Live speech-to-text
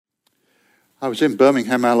I was in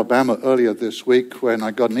Birmingham, Alabama earlier this week when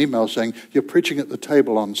I got an email saying, you're preaching at the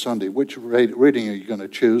table on Sunday. Which reading are you going to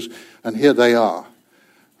choose? And here they are.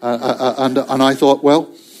 And I thought,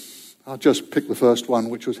 well, I'll just pick the first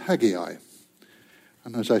one, which was Haggai.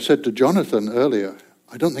 And as I said to Jonathan earlier,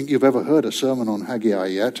 I don't think you've ever heard a sermon on Haggai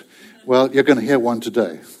yet. Well, you're going to hear one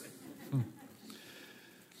today.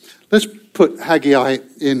 Let's put Haggai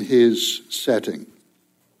in his setting.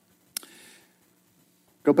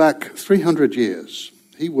 Go back 300 years.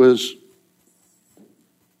 He was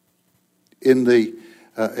in the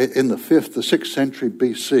 5th, the 6th century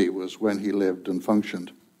BC was when he lived and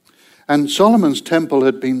functioned. And Solomon's temple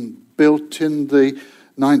had been built in the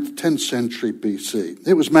 9th, 10th century BC.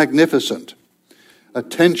 It was magnificent.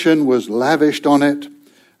 Attention was lavished on it,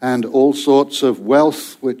 and all sorts of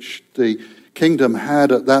wealth which the kingdom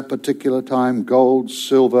had at that particular time, gold,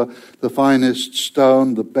 silver, the finest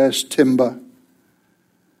stone, the best timber.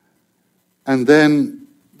 And then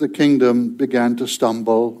the kingdom began to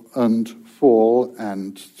stumble and fall,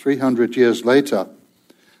 and 300 years later,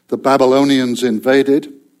 the Babylonians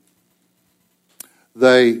invaded.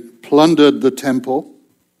 They plundered the temple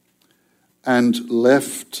and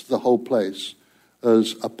left the whole place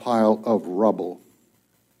as a pile of rubble,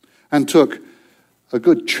 and took a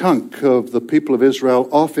good chunk of the people of Israel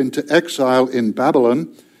off into exile in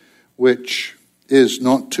Babylon, which is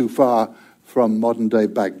not too far from modern-day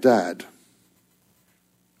Baghdad.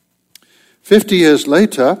 50 years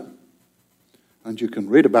later, and you can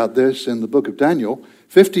read about this in the book of Daniel,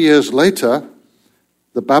 50 years later,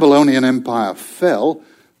 the Babylonian Empire fell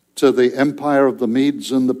to the empire of the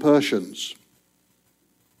Medes and the Persians.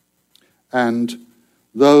 And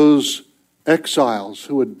those exiles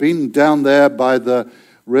who had been down there by the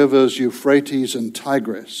rivers Euphrates and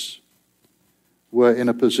Tigris were in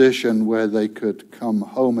a position where they could come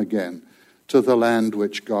home again to the land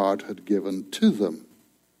which God had given to them.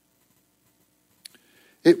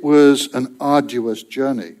 It was an arduous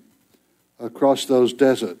journey across those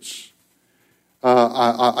deserts.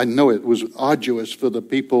 I know it was arduous for the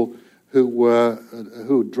people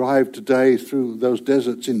who drive today through those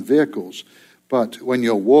deserts in vehicles. But when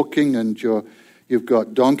you're walking and you've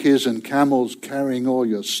got donkeys and camels carrying all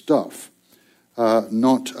your stuff,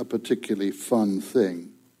 not a particularly fun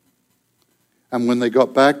thing. And when they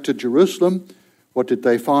got back to Jerusalem, what did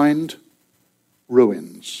they find?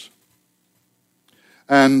 Ruins.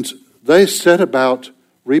 And they set about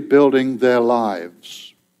rebuilding their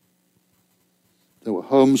lives. There were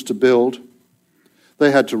homes to build.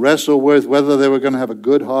 They had to wrestle with whether they were going to have a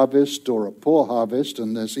good harvest or a poor harvest,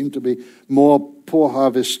 and there seemed to be more poor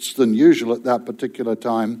harvests than usual at that particular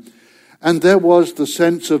time. And there was the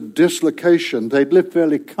sense of dislocation. They'd lived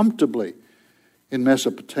fairly comfortably in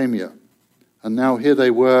Mesopotamia, and now here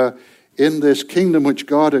they were in this kingdom which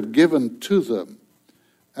God had given to them,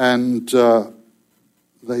 and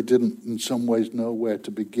they didn't in some ways know where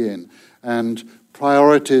to begin. And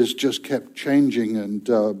priorities just kept changing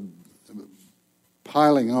and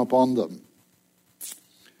piling up on them.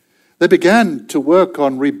 They began to work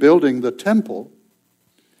on rebuilding the temple,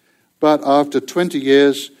 but after 20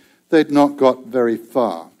 years, they'd not got very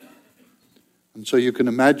far. And so you can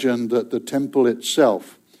imagine that the temple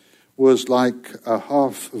itself was like a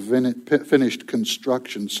half-finished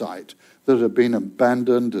construction site that had been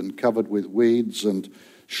abandoned and covered with weeds and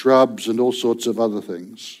shrubs and all sorts of other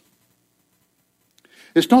things.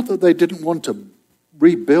 It's not that they didn't want to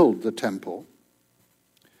rebuild the temple.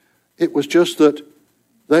 It was just that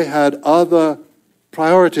they had other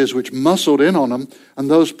priorities which muscled in on them, and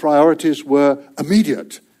those priorities were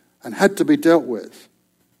immediate and had to be dealt with.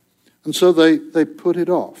 And so they put it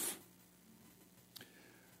off.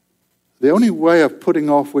 The only way of putting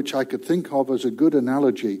off which I could think of as a good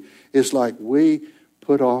analogy is like we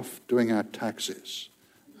put off doing our taxes.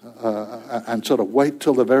 And sort of wait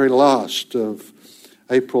till the very last of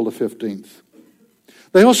April the 15th.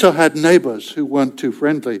 They also had neighbors who weren't too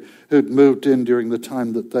friendly, who'd moved in during the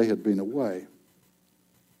time that they had been away.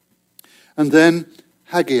 And then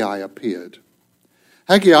Haggai appeared.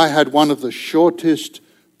 Haggai had one of the shortest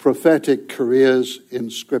prophetic careers in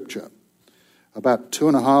Scripture, about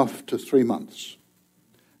 2.5 to 3 months.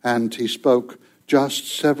 And he spoke just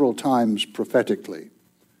several times prophetically.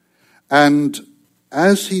 And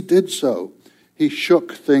as he did so, he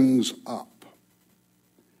shook things up.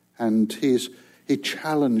 And he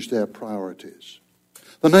challenged their priorities.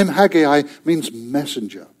 The name Haggai means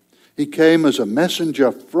messenger. He came as a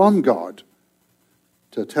messenger from God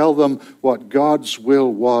to tell them what God's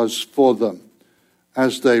will was for them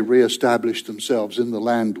as they reestablished themselves in the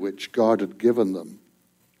land which God had given them.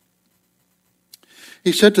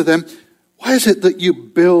 He said to them, Why is it that you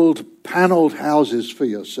build paneled houses for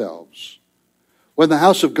yourselves when the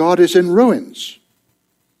house of God is in ruins?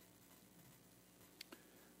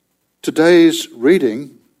 Today's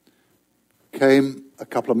reading came a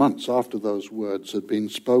couple of months after those words had been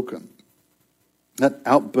spoken. That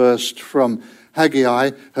outburst from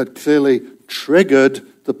Haggai had clearly triggered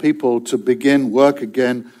the people to begin work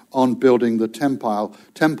again on building the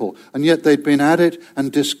temple. And yet they'd been at it,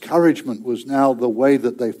 and discouragement was now the way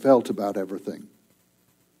that they felt about everything.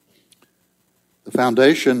 The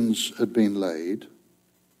foundations had been laid.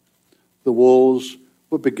 The walls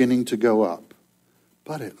were beginning to go up,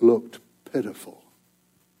 but it looked pitiful.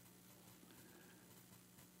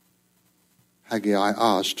 Haggai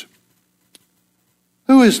asked,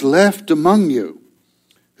 "Who is left among you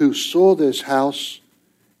who saw this house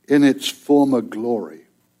in its former glory?"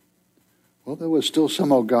 Well, there were still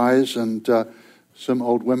some old guys and some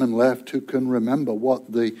old women left who can remember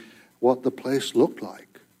what the place looked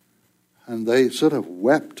like. And they sort of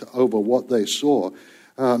wept over what they saw.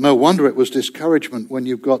 No wonder it was discouragement when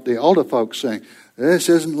you've got the older folks saying, "This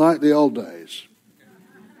isn't like the old days."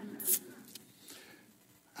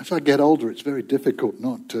 As I get older, it's very difficult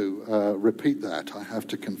not to repeat that, I have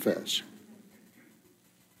to confess.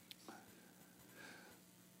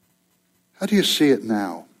 How do you see it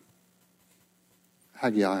now?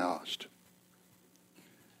 Haggai asked.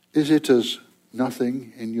 Is it as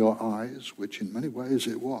nothing in your eyes, which in many ways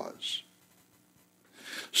it was?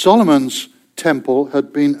 Solomon's temple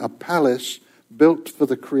had been a palace built for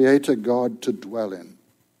the Creator God to dwell in.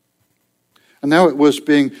 And now it was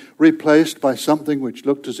being replaced by something which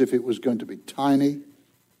looked as if it was going to be tiny.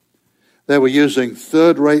 They were using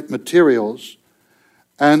third-rate materials,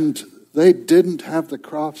 and they didn't have the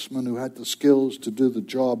craftsmen who had the skills to do the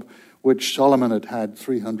job which Solomon had had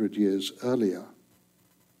 300 years earlier.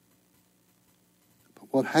 But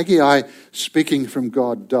what Haggai, speaking from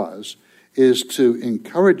God, does is to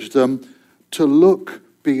encourage them to look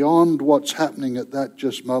beyond what's happening at that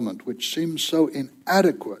just moment, which seems so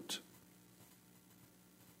inadequate,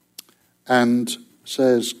 and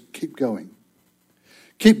says, keep going.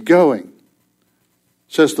 Keep going,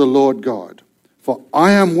 says the Lord God, for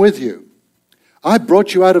I am with you. I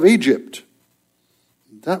brought you out of Egypt.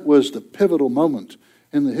 That was the pivotal moment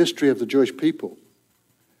in the history of the Jewish people.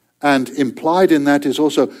 And implied in that is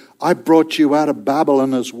also, I brought you out of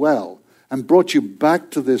Babylon as well, and brought you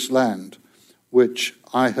back to this land which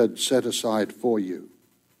I had set aside for you.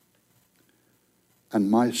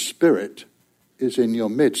 And my spirit is in your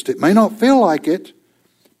midst. It may not feel like it,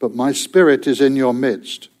 but my spirit is in your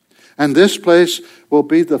midst. And this place will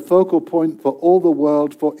be the focal point for all the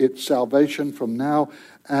world for its salvation from now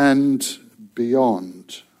and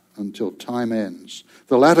beyond until time ends.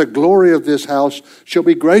 The latter glory of this house shall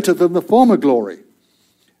be greater than the former glory.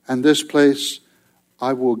 And this place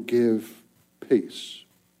I will give peace.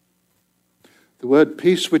 The word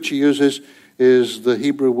peace which he uses is the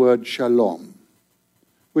Hebrew word shalom,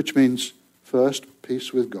 which means first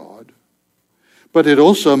peace with God, but it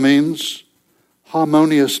also means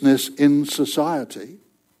harmoniousness in society.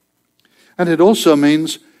 And it also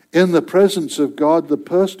means in the presence of God, the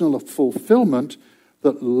personal fulfillment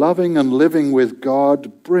that loving and living with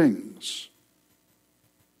God brings.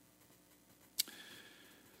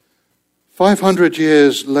 500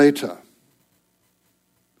 years later,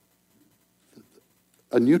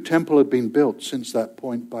 a new temple had been built since that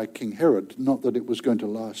point by King Herod. Not that it was going to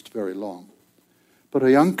last very long. But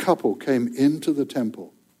a young couple came into the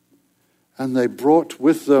temple, and they brought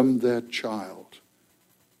with them their child,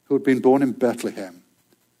 who had been born in Bethlehem,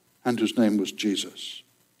 and whose name was Jesus.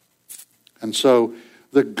 And so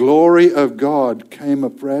the glory of God came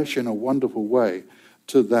afresh in a wonderful way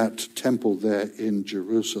to that temple there in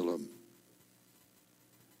Jerusalem.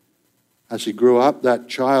 As he grew up, that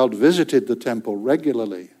child visited the temple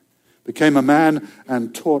regularly, became a man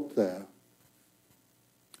and taught there,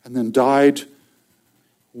 and then died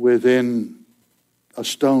within a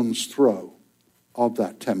stone's throw of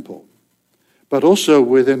that temple. But also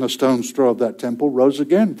within a stone's throw of that temple, rose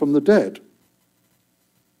again from the dead.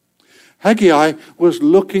 Haggai was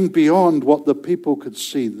looking beyond what the people could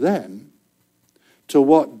see then to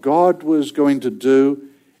what God was going to do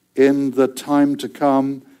in the time to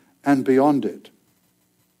come and beyond it.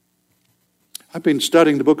 I've been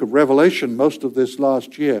studying the book of Revelation most of this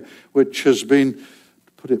last year, which has been,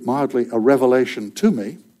 to put it mildly, a revelation to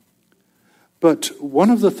me. But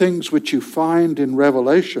one of the things which you find in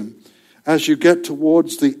Revelation, as you get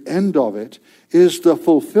towards the end of it, is the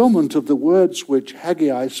fulfillment of the words which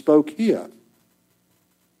Haggai spoke here.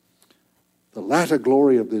 The latter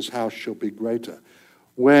glory of this house shall be greater.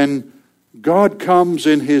 When God comes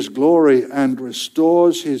in his glory and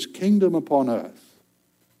restores his kingdom upon earth,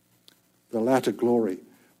 the latter glory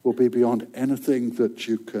will be beyond anything that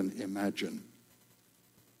you can imagine.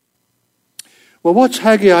 Well, what's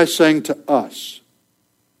Haggai saying to us?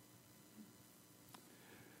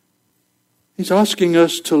 He's asking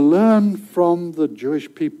us to learn from the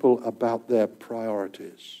Jewish people about their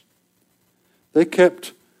priorities. They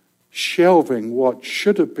kept shelving what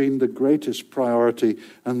should have been the greatest priority,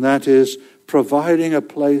 and that is providing a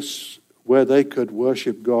place where they could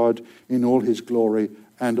worship God in all his glory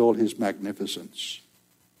and all his magnificence.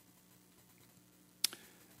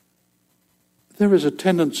 There is a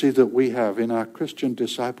tendency that we have in our Christian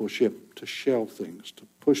discipleship to shelve things, to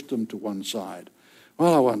push them to one side.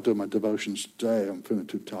 Well, I won't do my devotions today, I'm feeling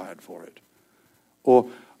too tired for it. Or,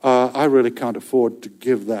 I really can't afford to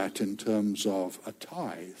give that in terms of a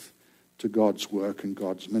tithe to God's work and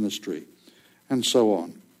God's ministry, and so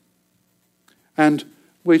on. And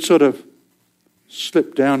we sort of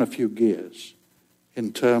slip down a few gears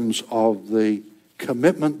in terms of the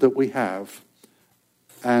commitment that we have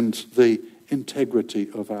and the integrity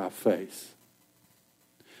of our faith.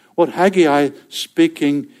 What Haggai,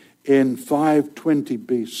 speaking in 520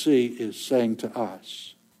 BC, is saying to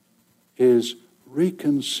us is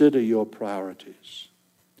reconsider your priorities.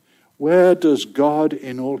 Where does God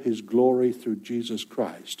in all his glory through Jesus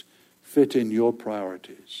Christ fit in your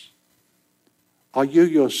priorities? Are you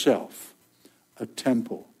yourself a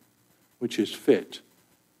temple which is fit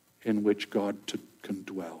in which God can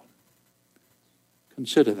dwell?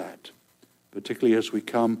 Consider that, particularly as we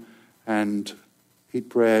come and eat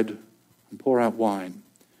bread and pour out wine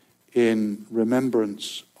in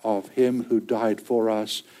remembrance of him who died for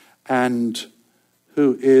us and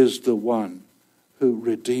who is the one who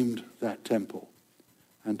redeemed that temple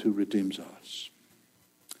and who redeems us.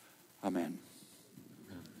 Amen.